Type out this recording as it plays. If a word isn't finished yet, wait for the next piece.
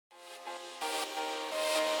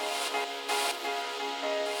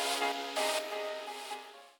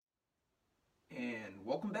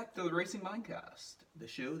Welcome back to the Racing Mindcast, the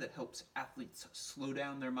show that helps athletes slow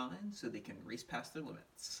down their minds so they can race past their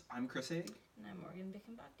limits. I'm Chris Haig. And I'm Morgan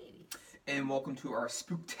Bickenbach-Davies. And welcome to our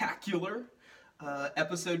spooktacular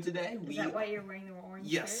episode today. Is that why you're wearing the orange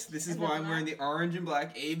shirt? Yes, this is why I'm wearing the orange and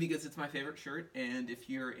black. A, because it's my favorite shirt, and if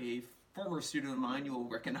you're a former student of mine, you will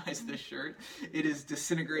recognize this shirt. It is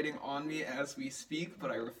disintegrating on me as we speak,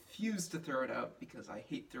 but I refuse to throw it out because I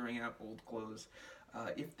hate throwing out old clothes.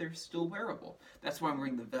 If they're still wearable. That's why I'm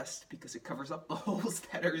wearing the vest, because it covers up the holes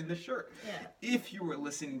that are in the shirt. Yeah. If you were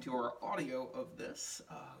listening to our audio of this,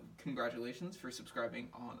 congratulations for subscribing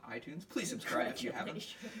on iTunes. Please subscribe if you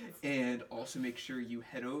haven't. And also make sure you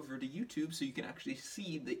head over to YouTube so you can actually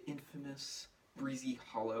see the infamous Breezy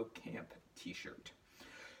Hollow Camp t-shirt.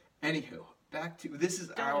 Anywho, back to, this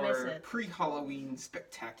is our pre-Halloween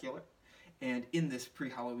spectacular. And in this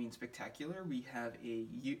pre-Halloween spectacular, we have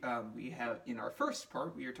in our first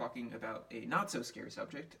part, we are talking about a not-so-scary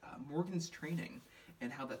subject, Morgan's training,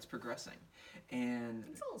 and how that's progressing. And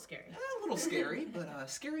it's a little scary. A little scary, but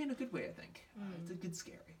scary in a good way, I think. It's a good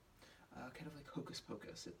scary. Kind of like Hocus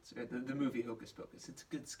Pocus. It's the movie Hocus Pocus. It's a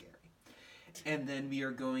good scary. And then we are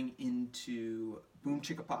going into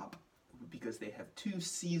Boomchickapop, because they have 2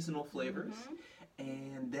 seasonal flavors. Mm-hmm.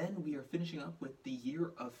 And then we are finishing up with the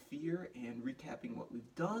Year of Fear and recapping what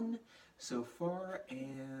we've done so far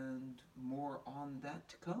and more on that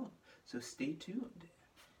to come. So stay tuned.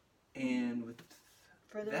 And with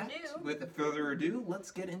further ado,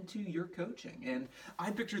 let's get into your coaching. And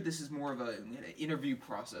I pictured this as more of an interview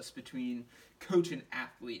process between coach and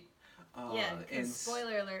athlete. And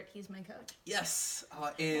spoiler alert, he's my coach. Yes,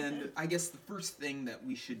 and I guess the first thing that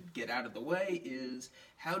we should get out of the way is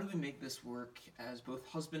how do we make this work as both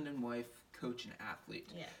husband and wife, coach and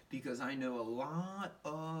athlete? Yeah. Because I know a lot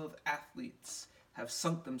of athletes have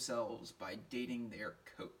sunk themselves by dating their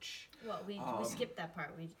coach. Well, we skipped that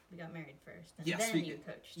part. We got married first, and yes, then you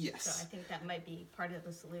coached. Yes. So I think that might be part of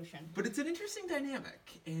the solution. But it's an interesting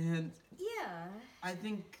dynamic, and yeah, I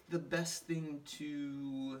think the best thing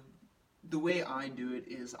the way I do it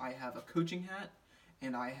is I have a coaching hat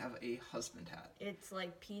and I have a husband hat. It's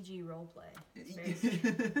like PG roleplay.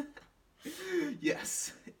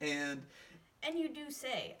 Yes, and you do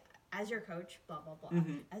say, as your coach, blah blah blah.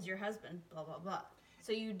 Mm-hmm. As your husband, blah blah blah.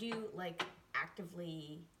 So you do like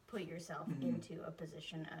actively put yourself into a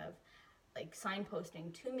position of like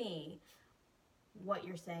signposting to me what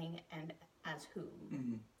you're saying and as who.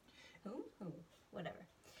 Mm-hmm. Who? Whatever.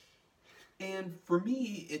 And for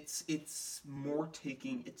me, it's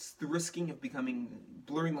the risking of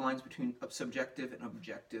blurring the lines between subjective and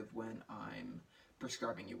objective when I'm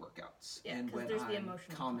prescribing you workouts and when I'm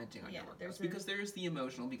commenting on your workouts. Because there's the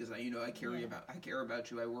emotional, because I care about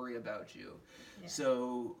you, I worry about you. Yeah.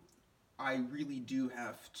 So I really do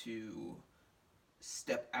have to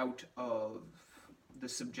step out of the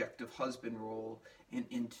subjective husband role and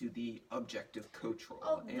into the objective coach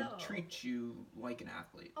role and treat you like an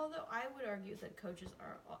athlete. Although I would argue that coaches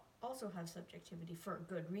also have subjectivity for a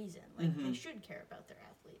good reason. Like they should care about their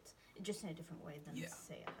athletes, just in a different way than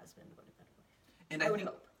say a husband would about a wife. And I would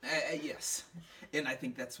hope. Yes, and I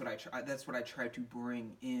think that's what I try. That's what I try to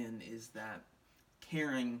bring in is that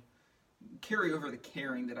carry over the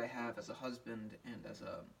caring that I have as a husband and as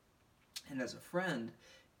a friend,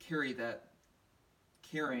 carry that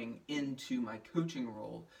caring into my coaching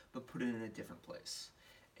role, but put it in a different place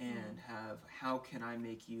and have how can I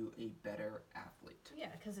make you a better athlete?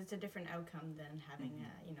 Yeah, because it's a different outcome than having a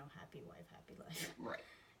happy wife, happy life. Right.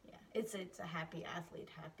 Yeah, it's a happy athlete,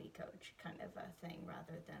 happy coach kind of a thing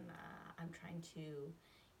rather than I'm trying to,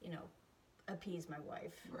 appease my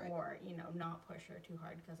wife or not push her too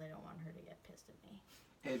hard because I don't want her to get pissed at me.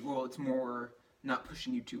 It's more not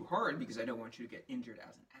pushing you too hard because I don't want you to get injured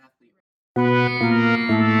as an athlete.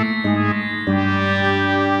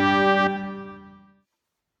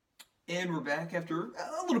 And we're back after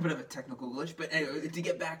a little bit of a technical glitch, but anyway, to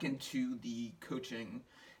get back into the coaching,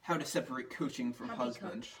 how to separate coaching from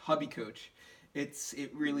hubby coach.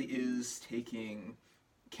 It really is figuring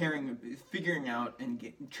out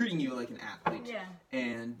and treating you like an athlete,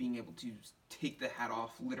 and being able to take the hat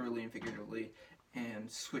off literally and figuratively and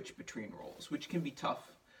switch between roles, which can be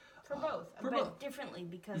tough. For both. Differently,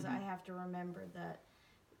 because I have to remember that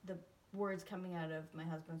the words coming out of my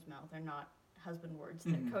husband's mouth are not husband words,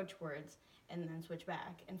 they're coach words, and then switch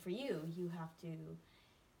back. And for you have to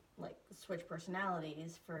like switch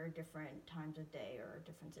personalities for different times of day or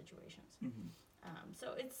different situations.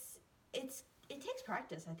 So it takes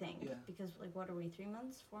practice, I think, because like what are we, 3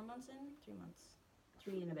 months, 4 months in? 3 months,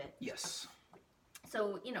 3 and a bit. Yes.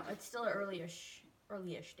 So it's still early-ish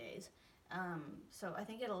days. So I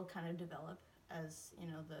think it'll kind of develop as you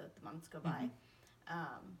know the months go by,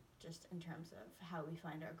 just in terms of how we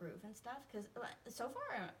find our groove and stuff. Because so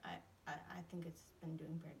far, I think it's been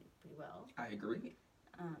doing pretty well. I agree.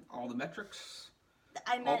 All the metrics.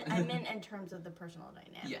 I meant in terms of the personal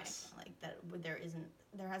dynamic. Yes. Like that, there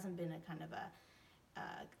hasn't been a kind of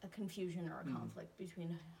a confusion or a conflict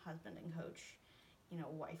between husband and coach,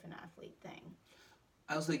 wife and athlete thing.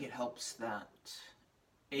 I also think it helps that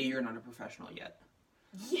you're not a professional yet.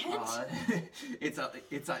 You're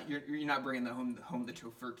not bringing home the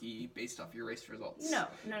tofurkey based off your race results. No.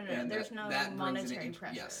 And there's no monetary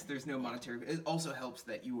pressure. Yes, there's no monetary. It also helps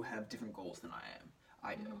that you have different goals than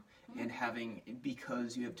I do, and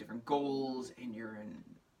because you have different goals and you're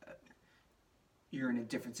in a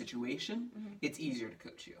different situation, it's easier to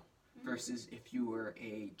coach you. Versus if you were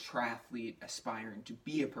a triathlete aspiring to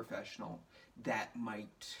be a professional, that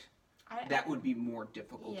would be more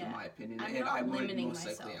difficult in my opinion, and I would most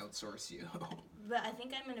likely outsource you. But I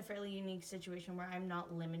think I'm in a fairly unique situation where I'm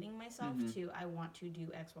not limiting myself to I want to do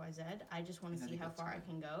X, Y, Z. I just want to see how far I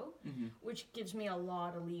can go, which gives me a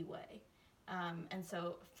lot of leeway. And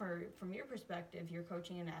so from your perspective, you're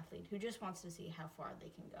coaching an athlete who just wants to see how far they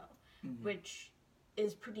can go, which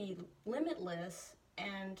is pretty limitless,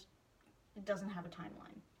 and it doesn't have a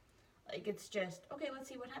timeline. Like, it's just, okay, let's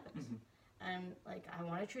see what happens. And, like, I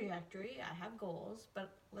want a trajectory, I have goals,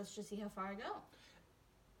 but let's just see how far I go.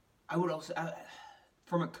 I would also,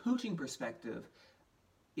 from a coaching perspective,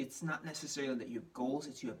 it's not necessarily that you have goals,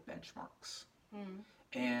 it's you have benchmarks.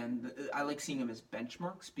 And I like seeing them as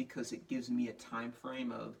benchmarks because it gives me a time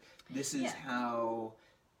frame of this is how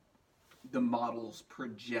the models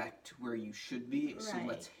project where you should be, so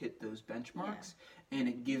let's hit those benchmarks. And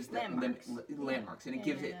it gives that landmarks, and it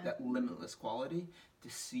gives it that limitless quality to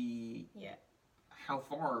see how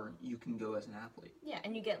far you can go as an athlete. Yeah,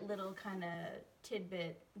 and you get little kind of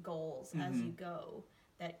tidbit goals as you go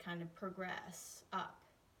that kind of progress up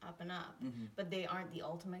and up, but they aren't the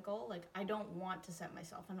ultimate goal. Like, I don't want to set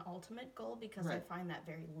myself an ultimate goal because I find that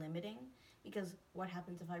very limiting. Because what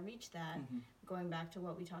happens if I reach that, going back to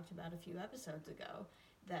what we talked about a few episodes ago,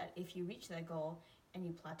 that if you reach that goal and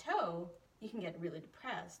you plateau, you can get really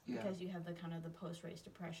depressed because you have the kind of the post-race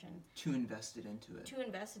depression. Too invested into it.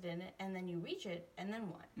 And then you reach it, and then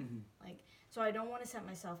what? Like, so I don't want to set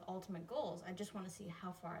myself ultimate goals. I just want to see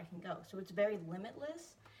how far I can go. So it's very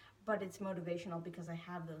limitless, but it's motivational because I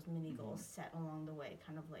have those mini goals set along the way,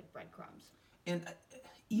 kind of like breadcrumbs. And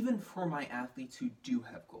even for my athletes who do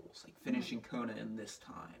have goals, like finishing Kona in this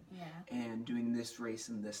time, and doing this race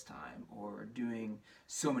in this time, or doing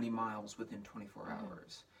so many miles within 24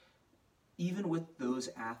 hours, even with those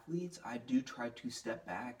athletes, I do try to step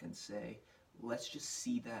back and say, let's just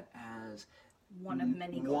see that as one of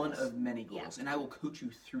many goals. And I will coach you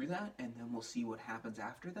through that, and then we'll see what happens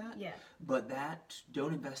after that. But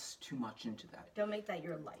don't invest too much into that. Don't make that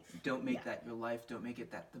your life. Don't make that your life. Don't make it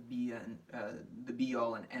that the be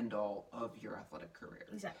all and end all of your athletic career.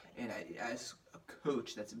 Exactly. And as a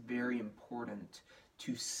coach, that's very important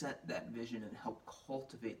to set that vision and help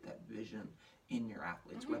cultivate that vision in your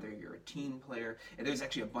athletes, whether you're a team player. And there's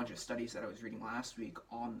actually a bunch of studies that I was reading last week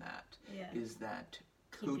on that, is that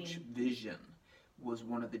coach vision was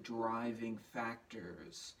one of the driving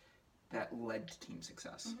factors that led to team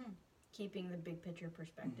success. Keeping the big picture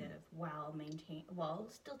perspective while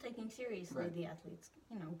still taking seriously the athlete's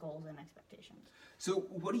goals and expectations. So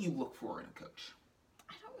what do you look for in a coach?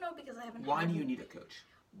 I don't know, because I haven't. Why do you need a coach?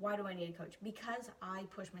 Why do I need a coach? Because I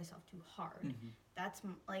push myself too hard. That's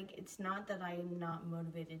like, it's not that I'm not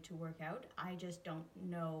motivated to work out. I just don't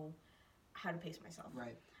know how to pace myself.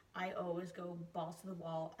 I always go balls to the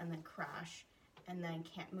wall and then crash and then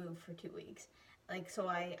can't move for 2 weeks. Like, so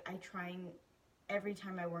I try and, every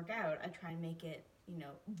time I work out, I try and make it,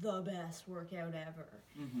 the best workout ever.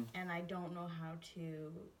 And I don't know how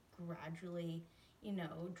to gradually,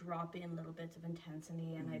 drop in little bits of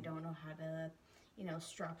intensity, and I don't know how to,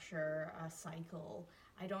 structure a cycle.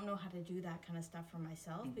 I don't know how to do that kind of stuff for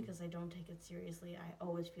myself because I don't take it seriously. I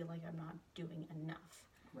always feel like I'm not doing enough.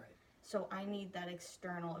 So I need that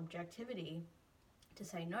external objectivity to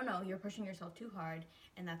say, no, you're pushing yourself too hard,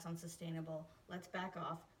 and that's unsustainable. Let's back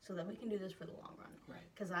off so that we can do this for the long run.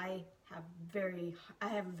 Because I have a very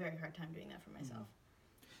hard time doing that for myself.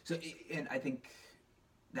 So, and I think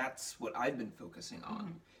that's what I've been focusing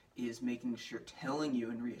on, is making sure, telling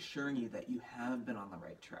you and reassuring you that you have been on the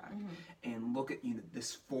right track. And look at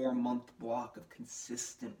this 4-month block of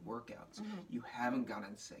consistent workouts. You haven't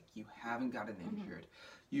gotten sick. You haven't gotten injured.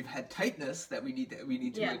 You've had tightness that we need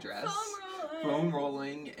to address. Foam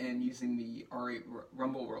rolling and using the R8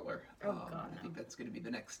 rumble roller. Oh God, I think that's going to be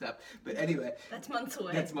the next step. But anyway, that's months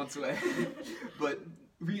away. But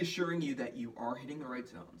reassuring you that you are hitting the right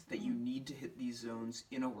zones, that you need to hit these zones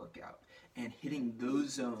in a workout, and hitting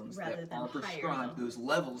those zones that are prescribed, those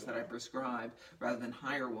levels that I prescribe, rather than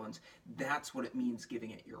higher ones. That's what it means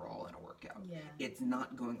giving it your all in a workout. Yeah. It's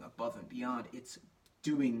not going above and beyond. It's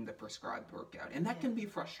doing the prescribed workout, and that can be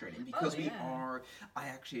frustrating because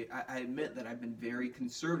I admit that I've been very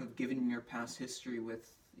conservative given your past history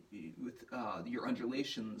with your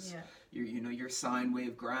undulations, your sine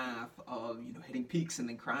wave graph of hitting peaks and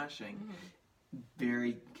then crashing,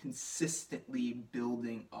 very consistently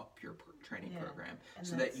building up your training program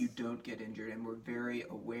so that you don't get injured, and we're very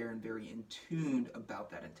aware and very in tuned about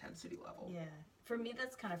that intensity level. Yeah, for me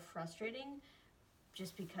that's kind of frustrating.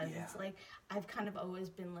 Just because it's like I've kind of always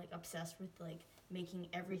been like obsessed with like making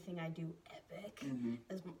everything I do epic,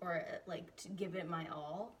 or like to give it my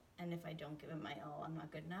all, and if I don't give it my all, I'm not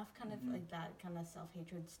good enough. Kind of like that kind of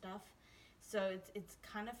self-hatred stuff. So it's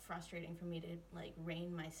kind of frustrating for me to like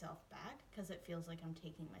rein myself back because it feels like I'm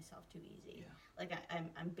taking myself too easy. Yeah. Like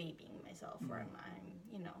I'm babying myself, or I'm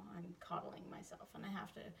coddling myself, and I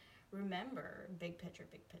have to remember big picture,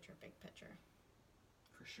 big picture, big picture.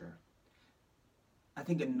 For sure. I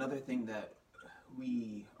think another thing that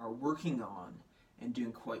we are working on and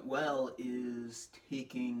doing quite well is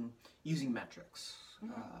using metrics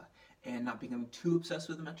and not becoming too obsessed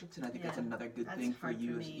with the metrics. And I think that's another good thing for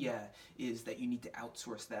you is that you need to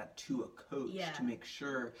outsource that to a coach to make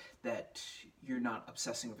sure that you're not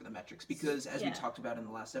obsessing over the metrics. Because as we talked about in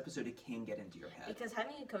the last episode, it can get into your head. Because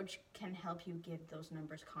having a coach can help you give those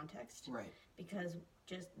numbers context. Right. Because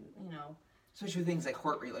just, especially things like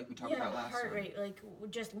heart rate, like we talked about last time. Heart rate, like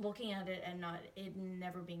just looking at it and it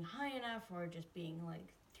never being high enough, or just being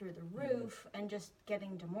like through the roof and just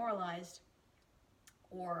getting demoralized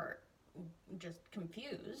or just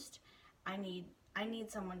confused. I need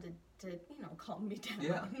someone to calm me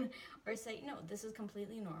down or say, no, this is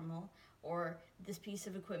completely normal, or this piece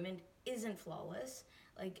of equipment isn't flawless.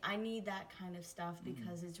 Like, I need that kind of stuff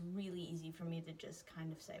because it's really easy for me to just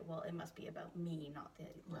kind of say, well, it must be about me, not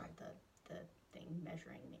the thing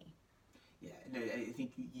measuring me. Yeah, and I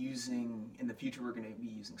think in the future we're going to be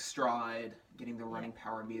using Stride, getting the running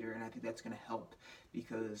power meter, and I think that's going to help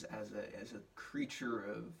because as a creature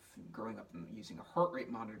of growing up and using a heart rate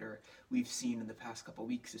monitor, we've seen in the past couple of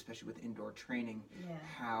weeks, especially with indoor training,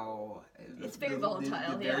 how it's very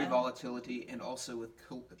volatile. The very volatility, and also with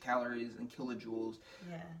calories and kilojoules.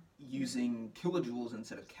 Yeah. Using kilojoules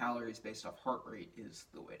instead of calories based off heart rate is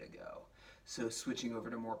the way to go. So switching over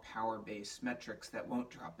to more power-based metrics that won't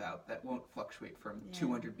drop out, that won't fluctuate from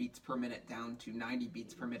 200 beats per minute down to 90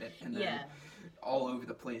 beats per minute, and then all over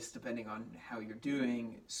the place depending on how you're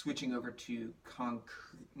doing. Switching over to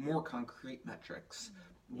more concrete metrics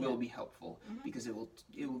will be helpful because it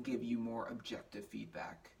will give you more objective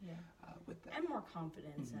feedback with that. And more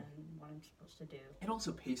confidence in what I'm supposed to do. And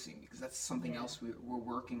also pacing, because that's something else we're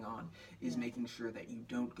working on, is making sure that you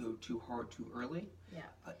don't go too hard too early.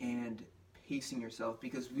 And pacing yourself,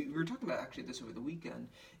 because we were talking about actually this over the weekend,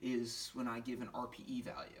 is when I give an RPE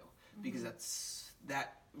value, because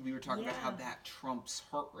that we were talking about how that trumps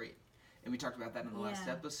heart rate, and we talked about that in the last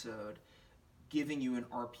episode. Giving you an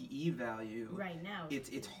RPE value right now,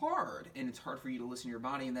 it's hard, and it's hard for you to listen to your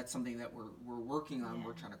body, and that's something that we're working on.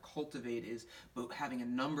 We're trying to cultivate but having a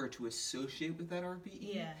number to associate with that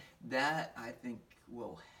RPE, that I think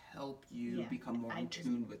will help you become more in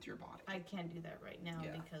tune with your body. I can't do that right now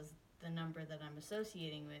because the number that I'm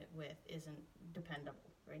associating it with isn't dependable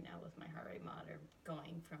right now with my heart rate monitor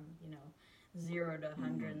going from 0 to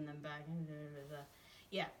 100 and then back.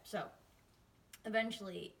 So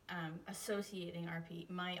eventually associating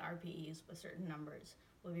my RPEs with certain numbers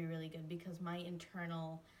will be really good, because my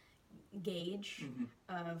internal gauge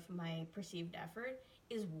of my perceived effort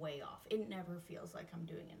is way off. It never feels like I'm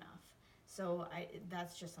doing enough. So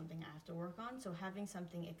that's just something I have to work on. So having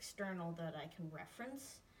something external that I can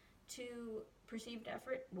reference to perceived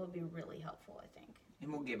effort will be really helpful, I think. And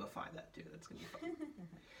we'll gamify that too. That's going to be fun.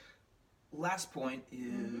 Last point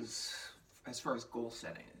is, as far as goal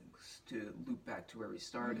settings, to loop back to where we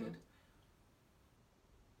started,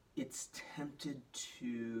 it's tempted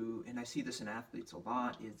to, and I see this in athletes a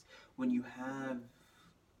lot, is when you have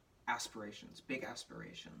aspirations, big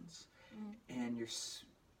aspirations, and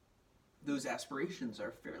those aspirations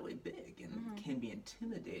are fairly big and can be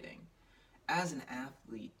intimidating. As an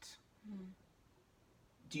athlete,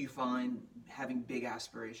 do you find having big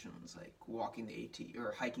aspirations like walking the AT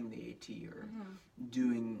or hiking the AT or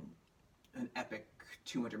doing an epic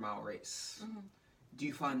 200-mile race, do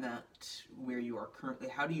you find that where you are currently,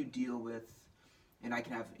 how do you deal with, and I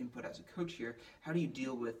can have input as a coach here, how do you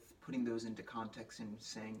deal with putting those into context and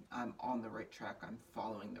saying, I'm on the right track, I'm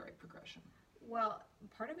following the right progression? Well,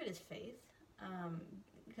 part of it is faith,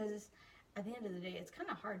 because at the end of the day, it's kind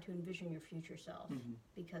of hard to envision your future self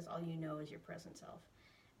because all you know is your present self.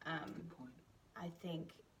 Good point. I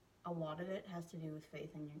think a lot of it has to do with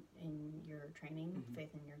faith in your training,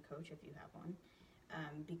 faith in your coach if you have one.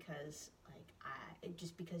 Because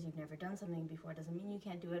just because you've never done something before doesn't mean you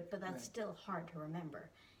can't do it, but that's still hard to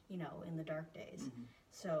remember, in the dark days.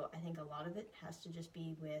 So I think a lot of it has to just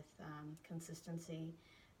be with consistency,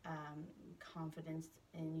 confidence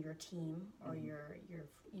in your team or your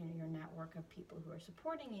network of people who are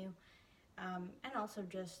supporting you, and also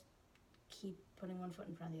just keep putting one foot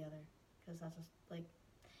in front of the other, because that's just like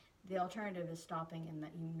the alternative is stopping, and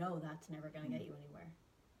that that's never going to get you anywhere.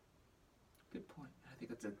 Good point. I think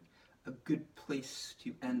that's a good place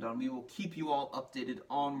to end on. We will keep you all updated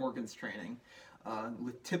on Morgan's training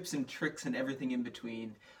with tips and tricks and everything in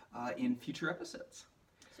between in future episodes.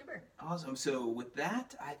 Super. Awesome. So with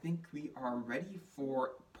that, I think we are ready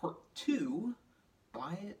for part 2,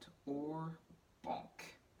 Buy It or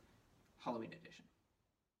Bonk, Halloween edition.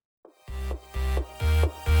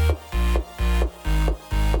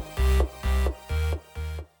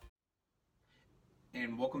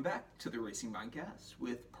 And welcome back to the Racing Mindcast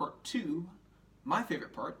with part 2, my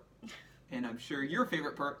favorite part, and I'm sure your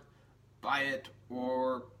favorite part, Buy It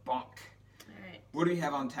or Bonk. All right. What do we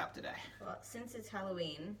have on tap today? Well, since it's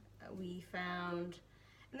Halloween, we found,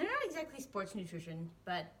 and they're not exactly sports nutrition,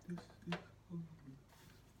 but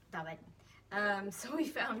stop it. So we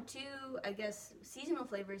found 2, I guess, seasonal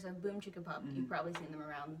flavors of Boomchickapop. You've probably seen them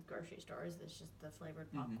around grocery stores. It's just the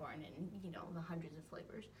flavored popcorn and, the hundreds of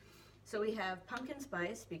flavors. So we have pumpkin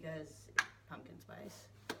spice, because pumpkin spice,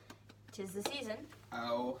 'tis the season.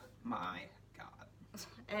 Oh my god.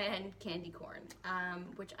 And candy corn,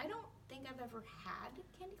 which I don't think I've ever had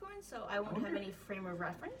candy corn, so I won't have any frame of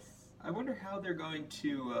reference. I wonder how they're going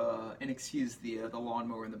to, and excuse the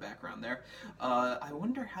lawnmower in the background there. I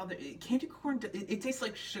wonder how candy corn. It tastes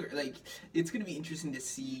like sugar. Like, it's going to be interesting to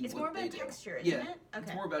see. It's more about texture, isn't it? Okay.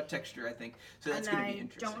 It's more about texture, I think. So that's going to be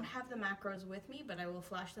interesting. I don't have the macros with me, but I will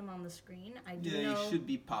flash them on the screen. I do know. You should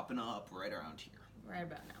be popping up right around here. Right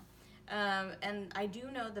about now. And I do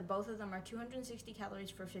know that both of them are 260 calories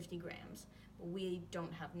for 50 grams. We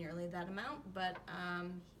don't have nearly that amount, but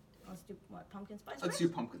let's do pumpkin spice first? Let's do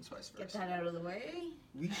pumpkin spice first. Get that out of the way.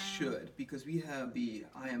 We should, because we have the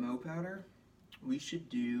IMO powder. We should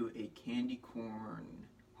do a candy corn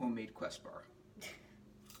homemade Quest bar.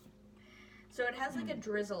 So it has like a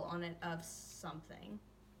drizzle on it of something.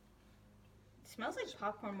 It smells like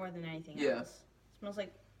popcorn more than anything else. It smells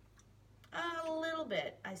like a little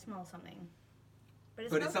bit. I smell something. But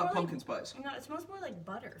it's not pumpkin spice. No, it smells more like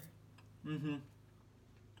butter. Mm-hmm.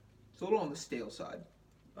 It's a little on the stale side.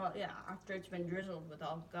 Well, yeah, after it's been drizzled with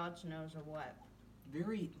all God's knows of what.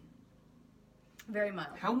 Very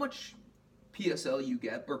mild. How much PSL you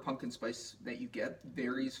get, or pumpkin spice that you get,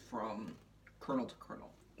 varies from kernel to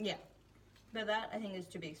kernel. Yeah. But that, I think, is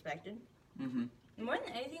to be expected. Mm-hmm. More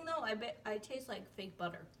than anything, though, I taste like fake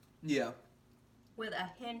butter. Yeah. With a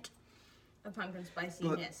hint of pumpkin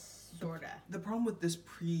spiciness, sorta. The problem with this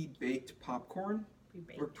pre-baked popcorn,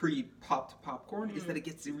 or pre-popped popcorn, is that it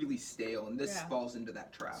gets really stale, and this falls into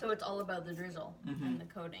that trap. So it's all about the drizzle and the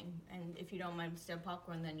coating. And if you don't mind stale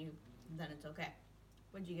popcorn, then it's okay.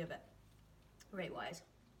 What'd you give it, rate-wise?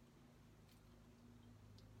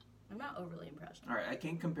 I'm not overly impressed. All right, I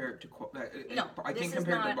can't compare it to I can't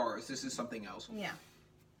compare it to bars. This is something else. Yeah.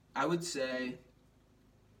 I would say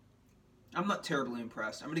I'm not terribly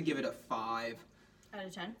impressed. I'm going to give it a 5 out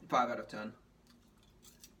of 10. 5 out of 10.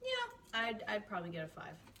 Yeah, I'd probably get a 5.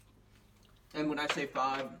 And when I say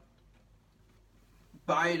 5,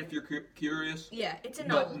 buy it if you're curious. Yeah, it's a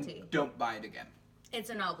novelty. But don't buy it again. It's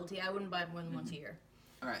a novelty. I wouldn't buy it more than once a year.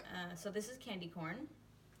 All right. So this is candy corn.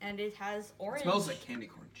 And it has orange. It smells like candy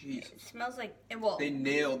corn. Jesus. It smells like, they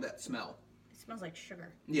nailed that smell. It smells like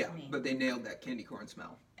sugar. Yeah, but they nailed that candy corn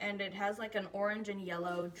smell. And it has like an orange and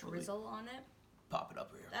yellow drizzle on it. Pop it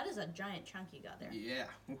up here. That is a giant chunk you got there. Yeah.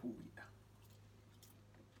 Ooh, yeah.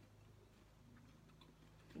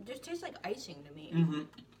 It just tastes like icing to me. Mm-hmm.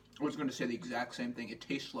 I was going to say the exact same thing. It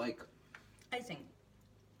tastes like icing.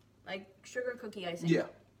 Like sugar cookie icing. Yeah.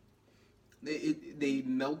 They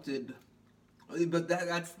melted But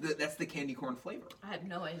that's the candy corn flavor. I have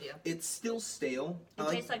no idea. It's still stale. It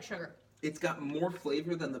tastes like sugar. It's got more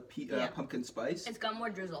flavor than the pumpkin spice. It's got more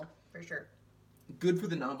drizzle, for sure. Good for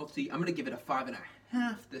the novelty. I'm going to give it a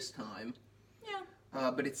 5.5 this time.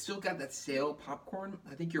 Yeah. But it's still got that stale popcorn.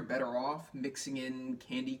 I think you're better off mixing in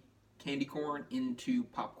candy corn into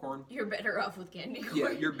popcorn. You're better off with candy corn.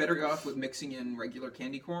 Yeah, you're better off with mixing in regular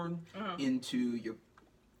candy corn into your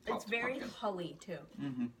It's very pumpkin. hully, too.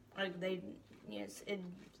 Mm-hmm. Like,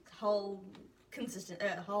 hull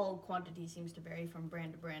hull quantity seems to vary from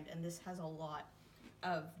brand to brand, and this has a lot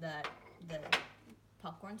of the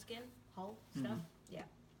popcorn skin hull stuff. Yeah,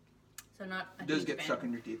 so not a It does huge get fan. stuck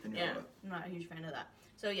in your teeth and Yeah, not a huge fan of that.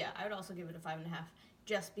 So yeah, I would also give it a 5.5,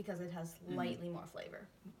 just because it has slightly more flavor.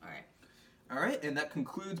 All right, and that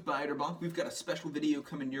concludes Bite or Bonk. We've got a special video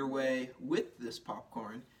coming your way with this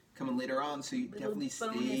popcorn coming later on, so you definitely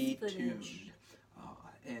stay tuned.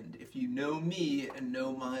 And if you know me and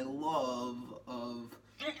know my love of...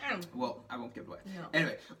 Well, I won't give it away. No.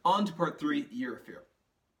 Anyway, on to part 3, Year of Fear.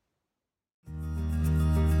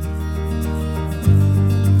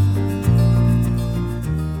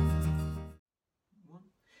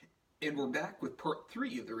 And we're back with part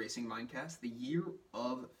 3 of the Racing Mindcast, the Year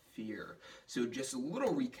of Fear. So just a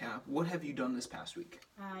little recap. What have you done this past week?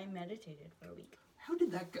 I meditated for a week. How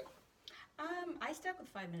did that go? I stuck with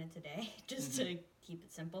 5 minutes a day, just to keep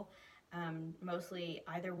it simple. Mostly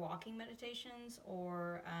either walking meditations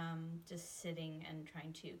or just sitting and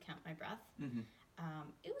trying to count my breath.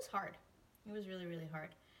 It was hard. It was really, really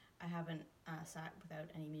hard. I haven't sat without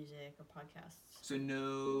any music or podcasts. So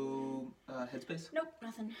no headspace? Nope,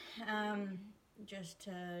 nothing. Just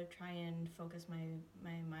to try and focus my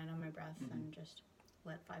mind on my breath and just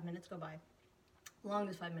let 5 minutes go by.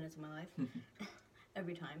 Longest 5 minutes of my life.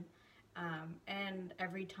 Every time. And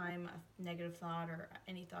every time a negative thought or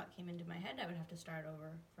any thought came into my head, I would have to start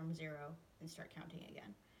over from 0 and start counting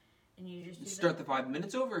again. And you just start the 5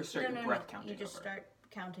 minutes over, or start your breath counting? You just start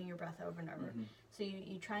counting your breath over and over. So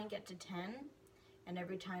you try and get to 10, and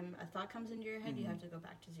every time a thought comes into your head, you have to go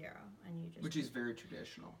back to 0, and you just. Which is very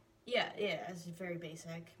traditional. Yeah, it's very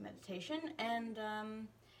basic meditation, and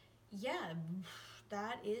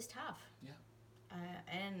that is tough. Yeah.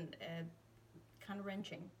 And kind of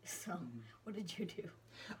wrenching. So, what did you do?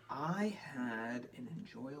 I had an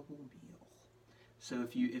enjoyable meal. So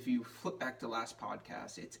if you flip back to last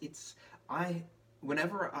podcast,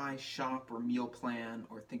 whenever I shop or meal plan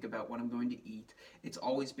or think about what I'm going to eat, it's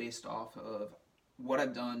always based off of what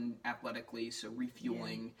I've done athletically, so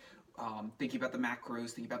refueling, thinking about the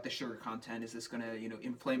macros, thinking about the sugar content. Is this going to,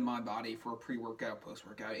 inflame my body for a pre-workout,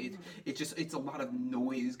 post-workout? It's a lot of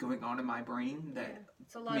noise going on in my brain that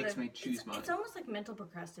makes me choose mine. It's almost like mental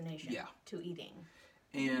procrastination to eating.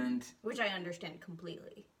 And which I understand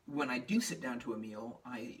completely. When I do sit down to a meal,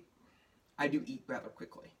 I do eat rather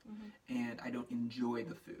quickly, and I don't enjoy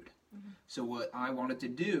the food. So what I wanted to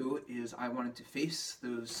do is I wanted to face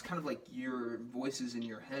those kind of like your voices in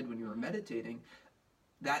your head when you were meditating.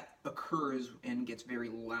 That occurs and gets very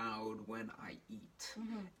loud when I eat.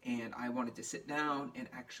 And I wanted to sit down and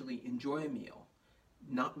actually enjoy a meal,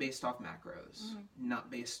 not based off macros,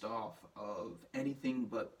 not based off of anything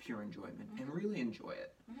but pure enjoyment, and really enjoy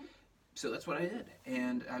it. So that's what I did,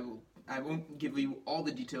 and I won't give you all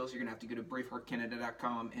the details. You're going to have to go to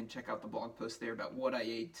braveheartcanada.com and check out the blog post there about what I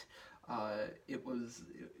ate. It was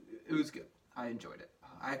good. I enjoyed it.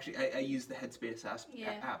 I used the Headspace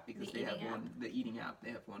app because they have one, the eating app.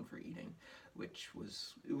 They have one for eating, which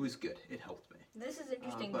was good. It helped me. This is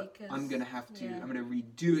interesting but because I'm gonna have to. I'm gonna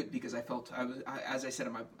redo it because I felt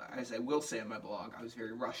as I will say on my blog, I was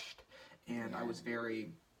very rushed, and I was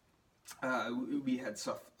very. We had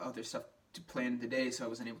other stuff to plan today, so I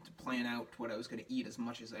wasn't able to plan out what I was going to eat as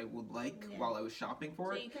much as I would like while I was shopping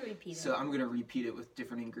for it. So you can repeat it. So I'm going to repeat it with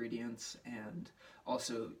different ingredients and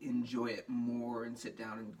also enjoy it more and sit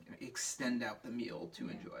down and extend out the meal to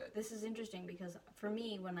enjoy it. This is interesting because for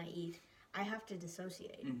me, when I eat, I have to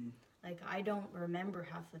dissociate. Like, I don't remember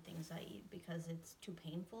half the things I eat because it's too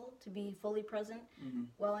painful to be fully present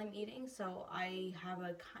while I'm eating. So I have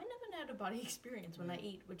a kind of an out-of-body experience when I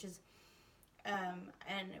eat, which is,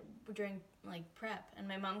 and during, like, prep, and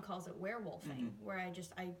my mom calls it werewolfing, where I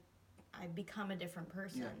become a different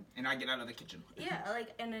person. Yeah, and I get out of the kitchen. Yeah, like,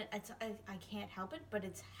 and I can't help it, but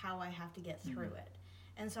it's how I have to get through it.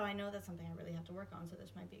 And so I know that's something I really have to work on, so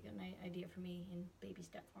this might be a good idea for me in baby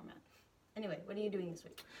step format. Anyway, what are you doing this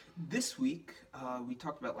week? This week, we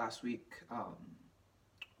talked about last week,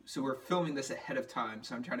 so we're filming this ahead of time,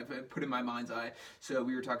 so I'm trying to put in my mind's eye. So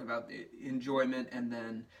we were talking about the enjoyment and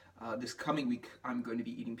then This coming week, I'm going to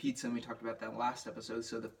be eating pizza, and we talked about that last episode.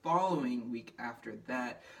 So the following week after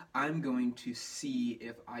that, I'm going to see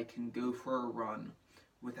if I can go for a run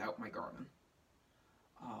without my Garmin,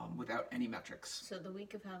 without any metrics. So the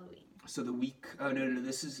week of Halloween. So the week,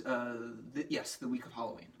 this is, the week of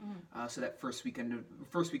Halloween. Mm-hmm. So that first week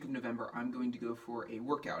of November, I'm going to go for a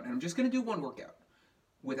workout. And I'm just going to do one workout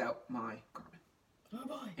without my Garmin. Oh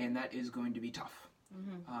boy. And that is going to be tough.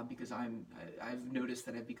 Mm-hmm. Because I've noticed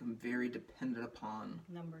that I've become very dependent upon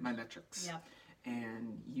numbers, my metrics. Yeah.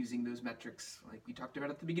 And using those metrics, like we talked about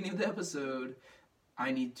at the beginning of the episode,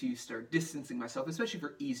 I need to start distancing myself, especially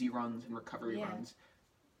for easy runs and recovery runs.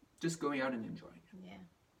 Just going out and enjoying it.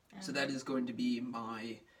 Yeah. So that is going to be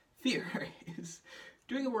my fear, is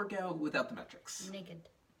doing a workout without the metrics. Naked.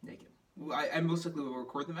 I most likely will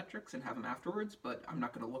record the metrics and have them afterwards, but I'm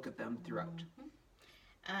not going to look at them throughout. Mm-hmm.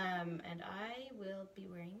 And I will be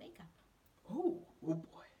wearing makeup. Oh boy.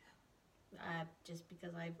 Just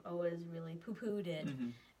because I've always really poo-pooed it. Mm-hmm.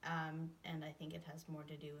 And I think it has more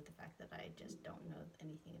to do with the fact that I just don't know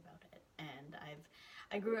anything about it. And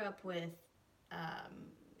I grew up with,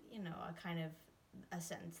 a kind of a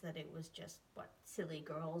sense that it was just what silly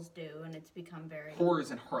girls do, and it's become very...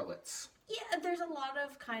 Whores and harlots. Yeah, there's a lot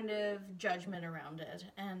of kind of judgment around it,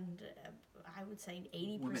 and I would say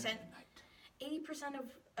 80%... 80%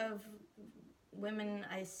 of women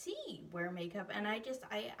I see wear makeup, and I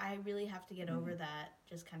really have to get over that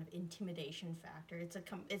just kind of intimidation factor.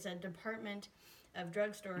 It's a department of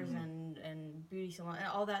drugstores and beauty salon and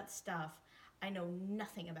all that stuff I know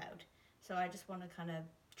nothing about. So I just want to kind of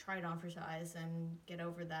try it on for size and get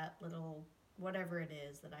over that little whatever it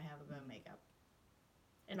is that I have about makeup.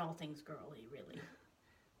 And all things girly, really.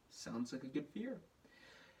 Sounds like a good fear.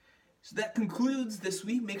 So that concludes this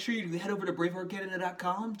week. Make sure you head over to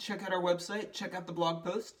braveheartcanada.com, check out our website, check out the blog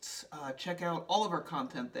posts, check out all of our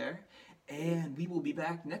content there, and we will be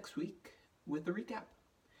back next week with a recap.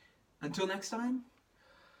 Until next time,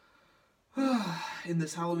 in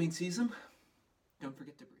this Halloween season, don't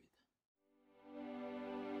forget to breathe.